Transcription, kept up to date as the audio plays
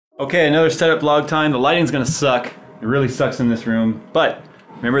Okay, another setup log time. The lighting's gonna suck. It really sucks in this room. But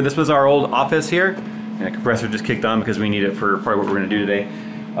remember, this was our old office here, and the compressor just kicked on because we need it for part of what we're gonna do today.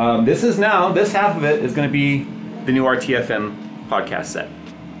 This half of it is gonna be the new RTFM podcast set.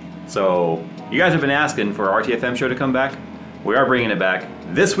 So you guys have been asking for our RTFM show to come back. We are bringing it back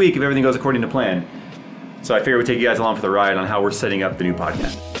this week if everything goes according to plan. So I figured we'd take you guys along for the ride on how we're setting up the new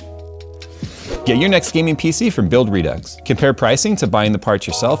podcast. Get your next gaming PC from Build Redux. Compare pricing to buying the parts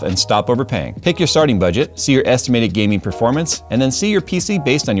yourself and stop overpaying. Pick your starting budget, see your estimated gaming performance, and then see your PC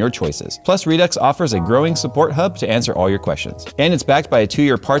based on your choices. Plus, Redux offers a growing support hub to answer all your questions. And it's backed by a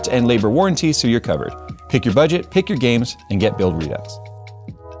 2-year parts and labor warranty, so you're covered. Pick your budget, pick your games, and get Build Redux.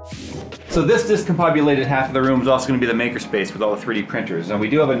 So this discombobulated half of the room is also going to be the makerspace with all the 3D printers. Now we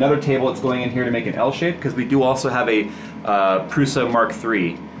do have another table that's going in here to make an L shape because we do also have a Prusa Mark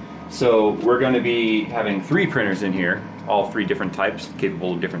III. So we're going to be having 3 printers in here, all 3 different types,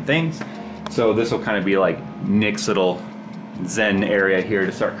 capable of different things. So this will kind of be like Nick's little zen area here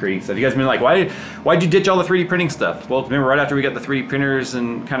to start creating stuff. You guys have been like, why'd you ditch all the 3D printing stuff? Well, remember right after we got the 3D printers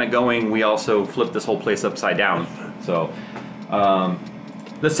and kind of going, we also flipped this whole place upside down. So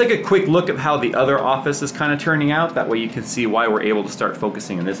let's take a quick look at how the other office is kind of turning out. That way you can see why we're able to start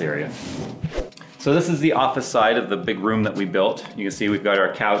focusing in this area. So this is the office side of the big room that we built. You can see we've got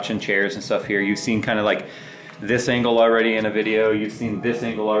our couch and chairs and stuff here. You've seen kind of like this angle already in a video. You've seen this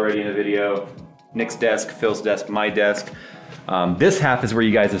angle already in a video. Nick's desk, Phil's desk, my desk. This half is where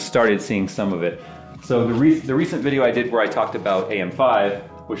you guys have started seeing some of it. So the recent video I did where I talked about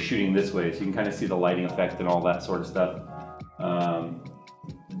AM5 was shooting this way. So you can kind of see the lighting effect and all that sort of stuff.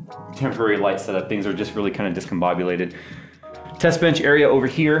 Temporary light setup, things are just really kind of discombobulated. Test bench area over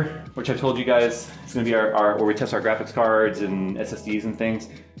here, which I told you guys is going to be our where we test our graphics cards and SSDs and things.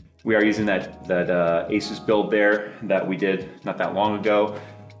 We are using that Asus build there that we did not that long ago,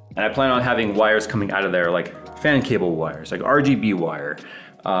 and I plan on having wires coming out of there, like fan cable wires, like RGB wire,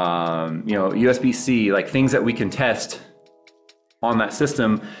 you know, USB-C, like things that we can test on that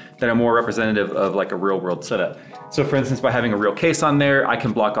system that are more representative of like a real world setup. So for instance, by having a real case on there, I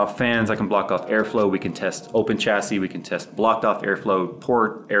can block off fans, I can block off airflow, we can test open chassis, we can test blocked off airflow,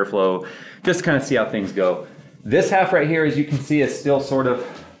 port airflow, just to kind of see how things go. This half right here, as you can see, is still sort of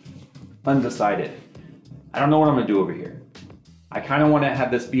undecided. I don't know what I'm gonna do over here. I kind of want to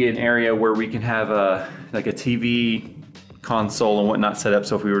have this be an area where we can have like a TV console and whatnot set up,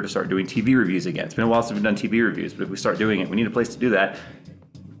 so if we were to start doing TV reviews again. It's been a while since we've done TV reviews, but if we start doing it, we need a place to do that.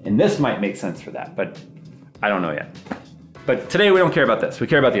 And this might make sense for that, but I don't know yet. But today we don't care about this, we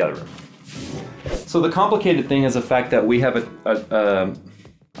care about the other room. So the complicated thing is the fact that we have a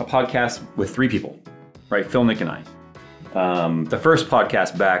podcast with 3 people, right? Phil, Nick, and I. The first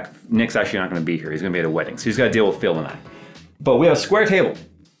podcast back, Nick's actually not gonna be here, he's gonna be at a wedding, so he's gotta deal with Phil and I. But we have a square table.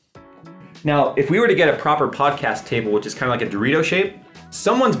 Now, if we were to get a proper podcast table, which is kind of like a Dorito shape,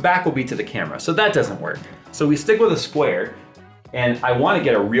 someone's back will be to the camera, so that doesn't work. So we stick with a square, and I want to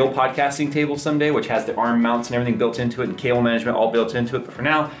get a real podcasting table someday, which has the arm mounts and everything built into it, and cable management all built into it, but for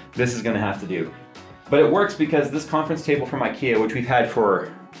now, this is going to have to do. But it works because this conference table from IKEA, which we've had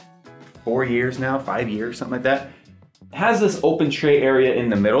for 4 years now, 5 years, something like that, has this open tray area in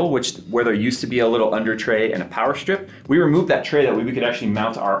the middle, where there used to be a little under tray and a power strip. We removed that tray that way we could actually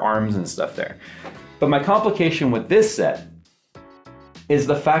mount our arms and stuff there. But my complication with this set is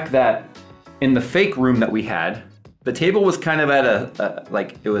the fact that in the fake room that we had, the table was kind of at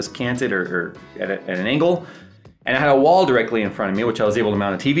like it was canted or at an angle, and I had a wall directly in front of me, which I was able to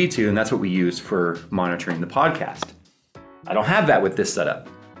mount a TV to, and that's what we used for monitoring the podcast. I don't have that with this setup,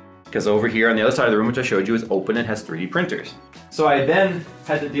 because over here on the other side of the room, which I showed you, is open and has 3D printers. So I then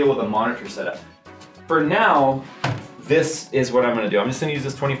had to deal with a monitor setup. For now, this is what I'm gonna do. I'm just gonna use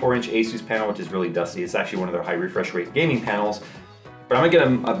this 24-inch Asus panel, which is really dusty. It's actually one of their high refresh rate gaming panels. But I'm gonna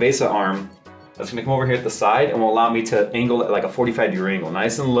get a VESA arm that's gonna come over here at the side and will allow me to angle it like a 45-degree angle,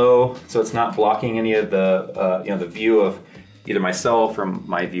 nice and low, so it's not blocking any of the, the view of either myself or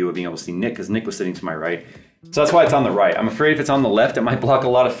my view of being able to see Nick, because Nick was sitting to my right. So that's why it's on the right. I'm afraid if it's on the left, it might block a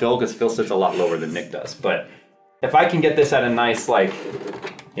lot of Phil, because Phil sits a lot lower than Nick does. But if I can get this at a nice, like,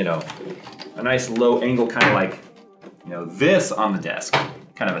 you know, a nice low angle, kind of like, you know, this on the desk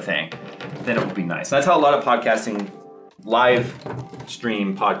kind of a thing, then it will be nice. That's how a lot of podcasting, live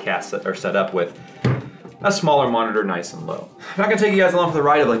stream podcasts are set up, with a smaller monitor, nice and low. I'm not gonna take you guys along for the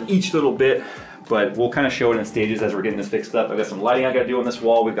ride of like each little bit, but we'll kind of show it in stages as we're getting this fixed up. I've got some lighting I gotta do on this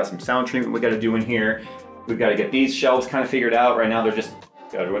wall. We've got some sound treatment we gotta do in here. We've got to get these shelves kind of figured out. Right now they're just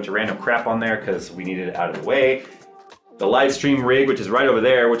got a bunch of random crap on there because we needed it out of the way. The live stream rig, which is right over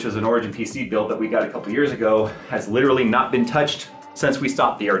there, which was an Origin PC build that we got a couple years ago, has literally not been touched since we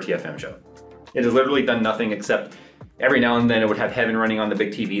stopped the RTFM show. It has literally done nothing except every now and then it would have Heaven running on the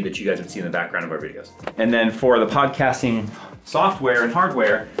big TV that you guys would see in the background of our videos. And then for the podcasting software and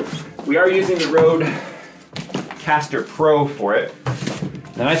hardware, we are using the Rodecaster Pro for it.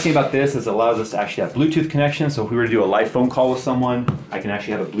 The nice thing about this is it allows us to actually have Bluetooth connection. So if we were to do a live phone call with someone, I can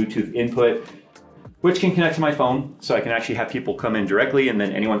actually have a Bluetooth input, which can connect to my phone. So I can actually have people come in directly, and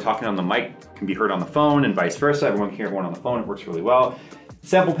then anyone talking on the mic can be heard on the phone, and vice versa. Everyone can hear everyone on the phone. It works really well.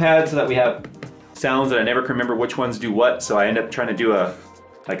 Sample pad so that we have sounds that I never can remember which ones do what. So I end up trying to do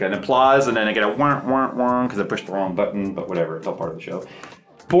like an applause, and then I get a wah, wah, wah, because I pushed the wrong button, but whatever, it's all part of the show.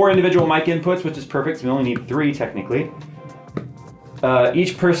 4 individual mic inputs, which is perfect, so we only need 3 technically.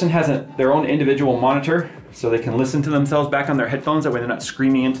 Each person has their own individual monitor, so they can listen to themselves back on their headphones, that way they're not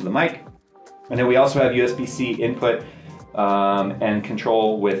screaming into the mic. And then we also have USB-C input and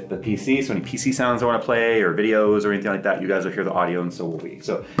control with the PC, so any PC sounds I want to play or videos or anything like that, you guys will hear the audio, and so will we.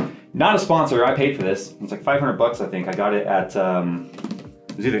 So, not a sponsor, I paid for this. It's like 500 bucks, I think. I got it at,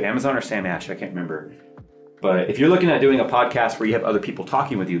 it was either Amazon or Sam Ash, I can't remember. But if you're looking at doing a podcast where you have other people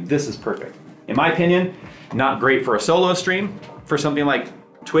talking with you, this is perfect. In my opinion, not great for a solo stream. For something like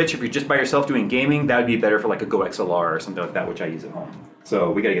Twitch, if you're just by yourself doing gaming, that would be better for like a Go XLR or something like that, which I use at home. So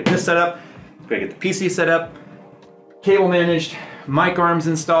we gotta get this set up, we gotta get the PC set up, cable managed, mic arms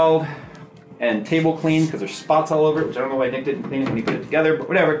installed, and table cleaned because there's spots all over it, which I don't know why Nick didn't clean it when he put it together, but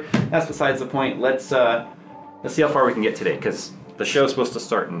whatever. That's besides the point. Let's see how far we can get today, because the show's supposed to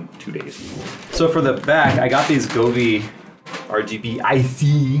start in 2 days. So for the back, I got these Govee RGB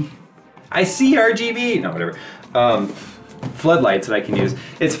IC RGB, no, whatever. Floodlights that I can use.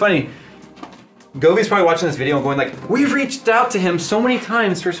 It's funny, Govee's probably watching this video and going like, we've reached out to him so many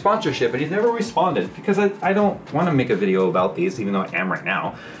times for sponsorship, but he's never responded, because I don't want to make a video about these, even though I am right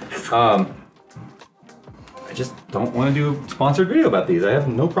now. I just don't want to do a sponsored video about these. I have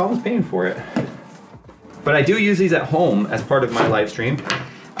no problems paying for it. But I do use these at home as part of my live stream.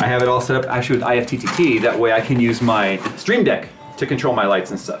 I have it all set up actually with IFTTT, that way I can use my Stream Deck to control my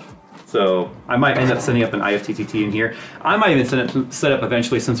lights and stuff. So I might end up setting up an IFTTT in here. I might even set up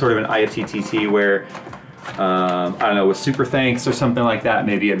eventually some sort of an IFTTT where, I don't know, with Super Thanks or something like that,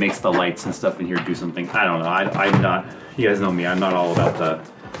 maybe it makes the lights and stuff in here do something. I don't know, I'm not, you guys know me, I'm not all about the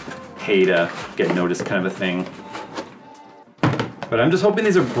pay to get noticed kind of a thing. But I'm just hoping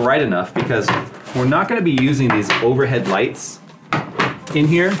these are bright enough, because we're not gonna be using these overhead lights in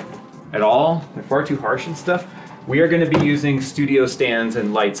here at all. They're far too harsh and stuff. We are going to be using studio stands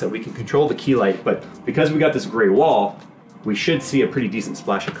and lights that we can control the key light, but because we got this gray wall, we should see a pretty decent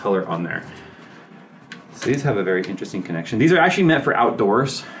splash of color on there. So these have a very interesting connection. These are actually meant for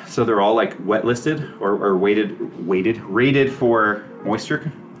outdoors, so they're all like wet listed or rated for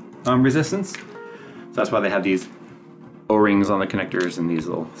moisture resistance. So that's why they have these O-rings on the connectors and these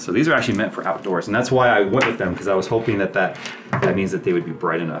little, so these are actually meant for outdoors, and that's why I went with them, because I was hoping that means that they would be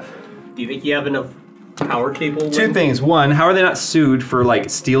bright enough. Do you think you have enough power cable? 2 things. One, how are they not sued for like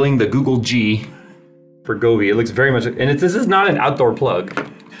stealing the Google G for Govee? It looks very much, and this is not an outdoor plug.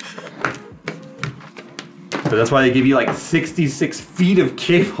 But that's why they give you like 66 feet of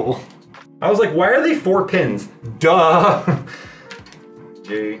cable. I was like, why are they 4 pins? Duh!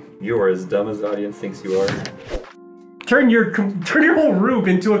 Jay, you are as dumb as the audience thinks you are. Turn your whole room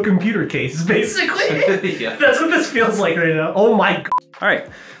into a computer case, basically. Yeah. That's what this feels like right now. Oh my god. All right,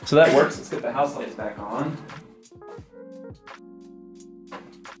 so that works. Let's get the house lights back on.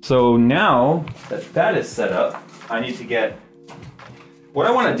 So now that that is set up, I need to get, what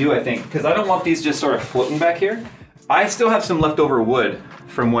I want to do, I think, because I don't want these just sort of floating back here. I still have some leftover wood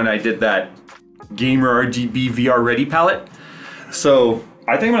from when I did that Gamer RGB VR Ready palette. So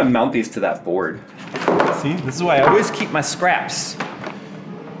I think I'm gonna mount these to that board. See, this is why I always keep my scraps,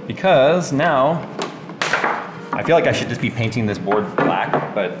 because now I feel like I should just be painting this board black,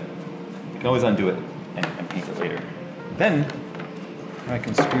 but you can always undo it and paint it later. Then I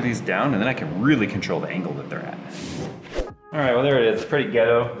can screw these down, and then I can really control the angle that they're at. All right, well there it is. It's pretty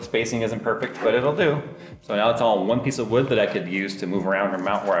ghetto. The spacing isn't perfect, but it'll do. So now it's all on one piece of wood that I could use to move around or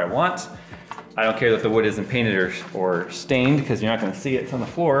mount where I want. I don't care that the wood isn't painted or stained, because you're not gonna see it. It's on the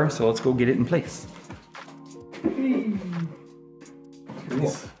floor, so let's go get it in place. Cool.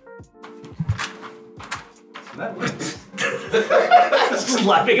 So that works. Just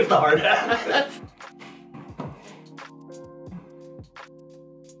laughing at the hard hat.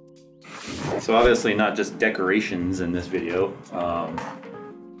 So obviously not just decorations in this video.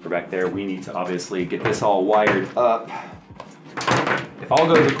 For back there, we need to obviously get this all wired up. If all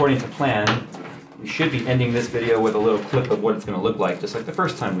goes according to plan, we should be ending this video with a little clip of what it's going to look like, just like the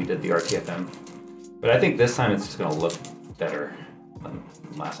first time we did the RTFM. But I think this time it's just going to look better.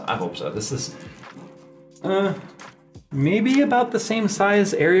 from last time. I hope so. This is maybe about the same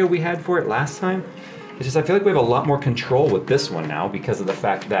size area we had for it last time. It's just I feel like we have a lot more control with this one now because of the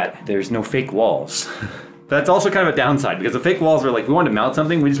fact that there's no fake walls. That's also kind of a downside because the fake walls were like, we wanted to mount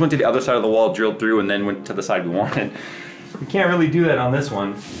something, we just went to the other side of the wall, drilled through, and then went to the side we wanted. You can't really do that on this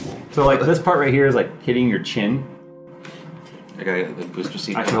one. So like this part right here is like hitting your chin. I got a good booster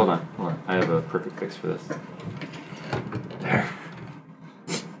seat. Actually, hold on. I have a perfect fix for this. There.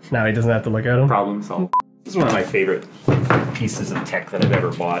 Now he doesn't have to look at him. Problem solved. This is one of my favorite pieces of tech that I've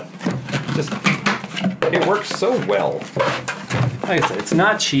ever bought. Just, it works so well. Like I said, it's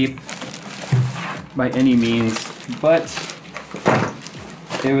not cheap by any means, but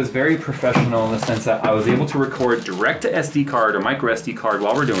it was very professional in the sense that I was able to record direct to SD card or micro SD card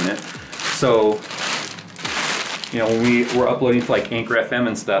while we're doing it. So, you know, when we were uploading to like Anchor FM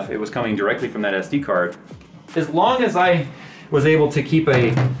and stuff, it was coming directly from that SD card. As long as I was able to keep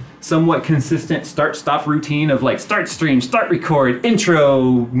a somewhat consistent start-stop routine of like start stream, start record,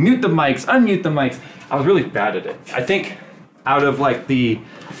 intro, mute the mics, unmute the mics, I was really bad at it. I think out of like the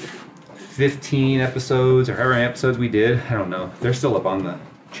 15 episodes or however many episodes we did, I don't know, they're still up on the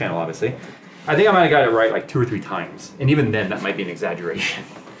channel obviously. I think I might have got it right like 2 or 3 times, and even then that might be an exaggeration.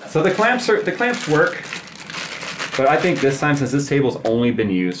 So the clamps work, but I think this time, since this table's only been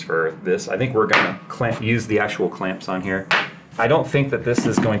used for this, I think we're gonna use the actual clamps on here. I don't think that this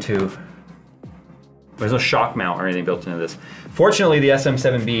is going to, there's no shock mount or anything built into this. Fortunately, the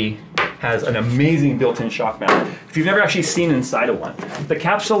SM7B has an amazing built-in shock mount. If you've never actually seen inside of one, the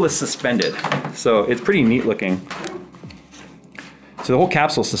capsule is suspended. So it's pretty neat looking. So the whole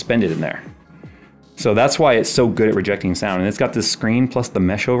capsule is suspended in there. So that's why it's so good at rejecting sound. And it's got this screen plus the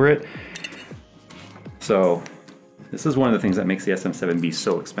mesh over it. So this is one of the things that makes the SM7B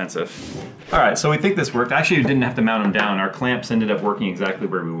so expensive. All right, so we think this worked. Actually, we didn't have to mount them down. Our clamps ended up working exactly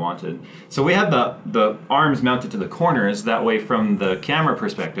where we wanted. So we had the arms mounted to the corners. That way, from the camera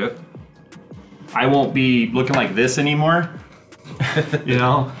perspective, I won't be looking like this anymore, you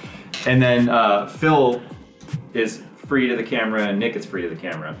know? And then Phil is free to the camera and Nick is free to the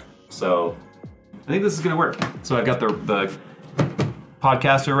camera. So I think this is gonna work. So I got the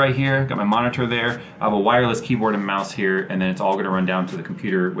podcaster right here, got my monitor there, I have a wireless keyboard and mouse here, and then it's all gonna run down to the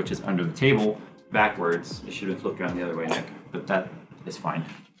computer, which is under the table, backwards. It should have flipped around the other way, Nick, but that is fine.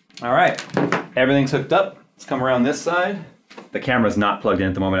 All right, everything's hooked up. Let's come around this side. The camera's not plugged in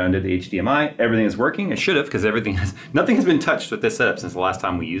at the moment. I undid the HDMI. Everything is working. It should have, because nothing has been touched with this setup since the last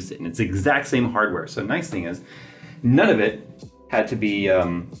time we used it, and it's the exact same hardware. So nice thing is, none of it had to be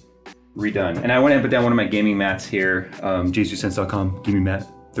redone. And I went and put down one of my gaming mats here, JayzTwoCents.com gaming mat,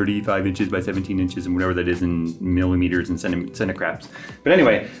 35 inches by 17 inches and whatever that is in millimeters and centicraps. But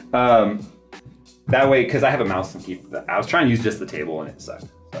anyway, that way, because I have a mouse and keyboard, I was trying to use just the table and it sucked.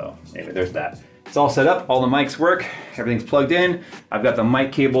 So anyway, there's that. It's all set up, all the mics work, everything's plugged in. I've got the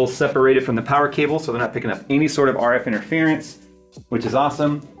mic cables separated from the power cable so they're not picking up any sort of RF interference, which is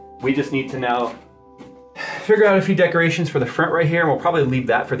awesome. We just need to now figure out a few decorations for the front right here, and we'll probably leave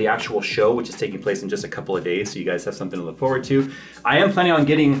that for the actual show, which is taking place in just a couple of days, so you guys have something to look forward to. I am planning on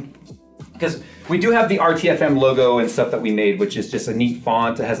getting, because we do have the RTFM logo and stuff that we made, which is just a neat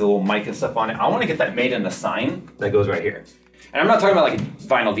font that has a little mic and stuff on it. I want to get that made in a sign that goes right here. And I'm not talking about like a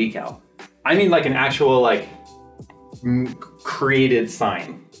vinyl decal. I mean like an actual like created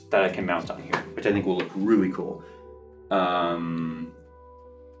sign that I can mount on here, which I think will look really cool. My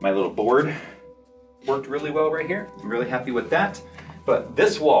little board worked really well right here. I'm really happy with that. But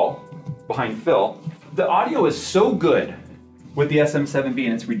this wall behind Phil, the audio is so good with the SM7B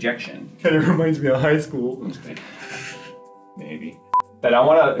and its rejection. Kind of reminds me of high school. I'm just kidding. Maybe. That I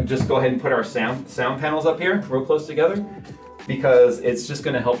want to just go ahead and put our sound panels up here real close together, because it's just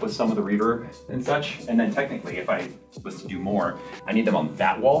going to help with some of the reverb and such. And then technically, if I was to do more, I need them on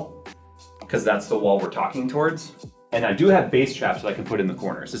that wall, because that's the wall we're talking towards. And I do have bass traps that I can put in the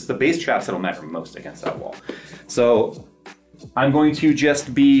corners. It's the bass traps that'll matter most against that wall. So I'm going to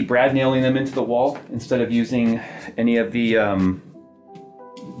just be brad nailing them into the wall instead of using any of the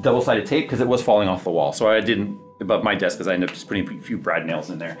double-sided tape, because it was falling off the wall. So I didn't above my desk, because I ended up just putting a few brad nails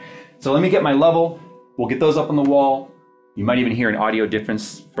in there. So let me get my level. We'll get those up on the wall. You might even hear an audio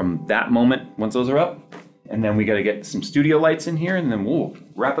difference from that moment once those are up. And then we got to get some studio lights in here, and then we'll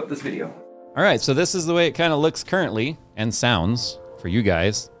wrap up this video. All right, so this is the way it kind of looks currently and sounds for you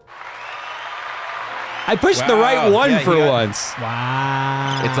guys. I pushed the right one for once.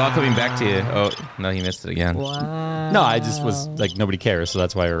 Wow. It's all coming back to you. Oh, no, he missed it again. Wow. No, I just was like, nobody cares, so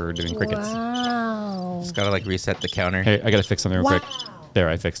that's why we're doing crickets. Just gotta like reset the counter. Hey, I gotta fix something real quick. There,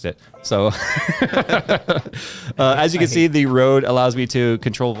 I fixed it. So, as you can see, the road allows me to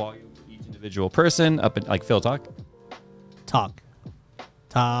control volume for each individual person. Up in, like, Phil, talk.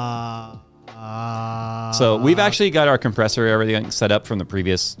 So we've actually got our compressor, everything set up from the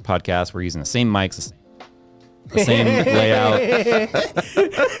previous podcast. We're using the same mics, the same layout.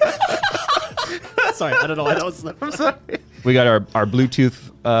 Sorry, I don't know why that was. I'm sorry. We got our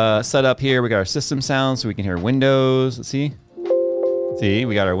Bluetooth set up here. We got our system sound so we can hear Windows. Let's see. See,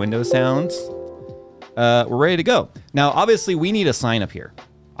 we got our Windows sounds. We're ready to go. Now, obviously, we need a sign up here.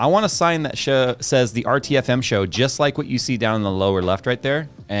 I want a sign that says the RTFM show, just like what you see down in the lower left right there.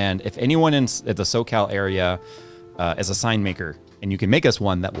 And if anyone at the SoCal area is a sign maker, and you can make us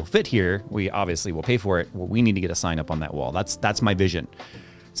one that will fit here, we obviously will pay for it. Well, we need to get a sign up on that wall. That's my vision.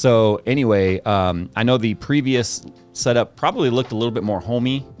 So anyway, I know the previous setup probably looked a little bit more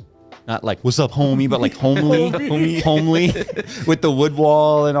homey. Not like, what's up, homie, but like homely, homely, with the wood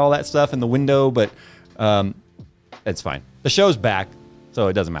wall and all that stuff and the window, but it's fine. The show's back, so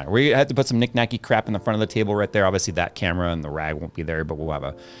it doesn't matter. We have to put some knick-knacky crap in the front of the table right there. Obviously, that camera and the rag won't be there, but we'll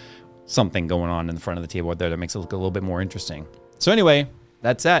have something going on in the front of the table right there that makes it look a little bit more interesting. So anyway,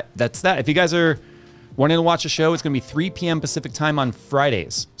 that's that. If you guys are wanting to watch the show, it's going to be 3 p.m. Pacific time on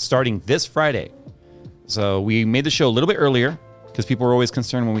Fridays, starting this Friday. So we made the show a little bit earlier, because people were always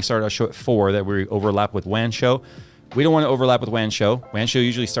concerned when we started our show at 4 that we overlap with WAN show. We don't want to overlap with WAN show. WAN show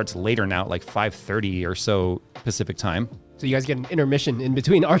usually starts later now, like 5:30 or so Pacific time. So you guys get an intermission in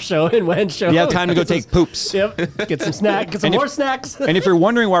between our show and WAN's show. You have time to go take poops. Yep. Get some snacks. Get some more snacks. And if you're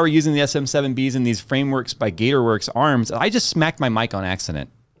wondering why we're using the SM7Bs and these frameworks by Gatorworks arms, I just smacked my mic on accident,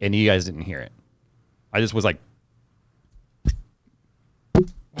 and you guys didn't hear it. I just was like...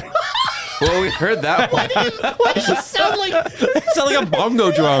 Well, we heard that one. Why does it sound like... It sounded like a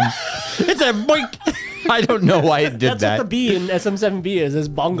bongo drum. It's a boink. I don't know why it did that. That's what the B in SM7B is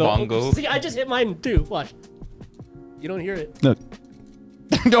bongo. Bongo. See, I just hit mine too. Watch. You don't hear it. No.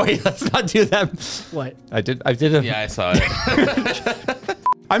 No, wait, let's not do that. What? I did a... Yeah, I saw it.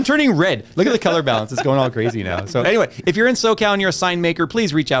 I'm turning red. Look at the color balance. It's going all crazy now. So anyway, if you're in SoCal and you're a sign maker,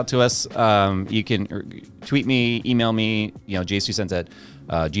 please reach out to us. You can tweet me, email me, JayzTwoCents at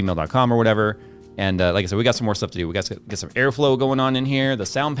gmail.com or whatever. And like I said, we got some more stuff to do. We got to get some airflow going on in here. The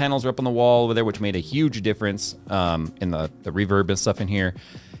sound panels are up on the wall over there, which made a huge difference in the reverb and stuff in here.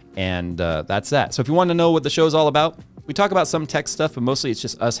 And that's that. So if you want to know what the show's all about, we talk about some tech stuff, but mostly it's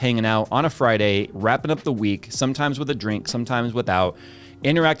just us hanging out on a Friday, wrapping up the week, sometimes with a drink, sometimes without,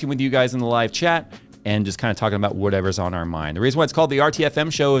 interacting with you guys in the live chat, and just kind of talking about whatever's on our mind. The reason why it's called the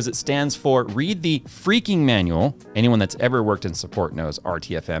RTFM show is it stands for Read the Freaking Manual. Anyone that's ever worked in support knows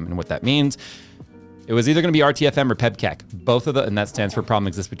RTFM and what that means. It was either going to be RTFM or PEBCAC. Both of the, and that stands for Problem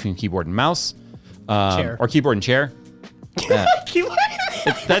Exists Between Keyboard and Mouse. Chair. Or Keyboard and Chair. Keyboard.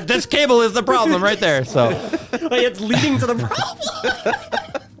 This cable is the problem right there. So Wait, it's leading to the problem.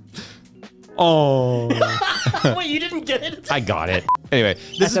 Oh. Wait, you didn't get it? I got it. Anyway,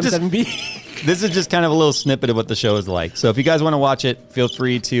 this SM7B. is just kind of a little snippet of what the show is like. So if you guys want to watch it, feel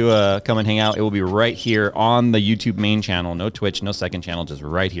free to come and hang out. It will be right here on the YouTube main channel. No Twitch, no second channel, just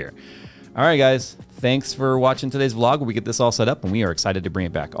right here. All right, guys. Thanks for watching today's vlog. We get this all set up, and we are excited to bring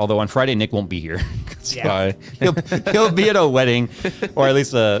it back. Although on Friday, Nick won't be here. Bye. He'll be at a wedding, or at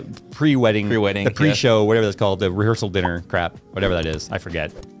least a pre-wedding, Pre-wedding, the pre-show, whatever that's called, the rehearsal dinner crap, whatever that is. I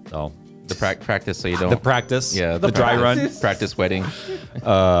forget. So The practice, so you don't. the practice, Yeah, the dry run. Practice wedding.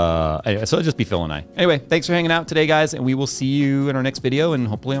 Anyway, so it'll just be Phil and I. Anyway, thanks for hanging out today, guys, and we will see you in our next video and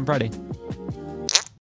hopefully on Friday.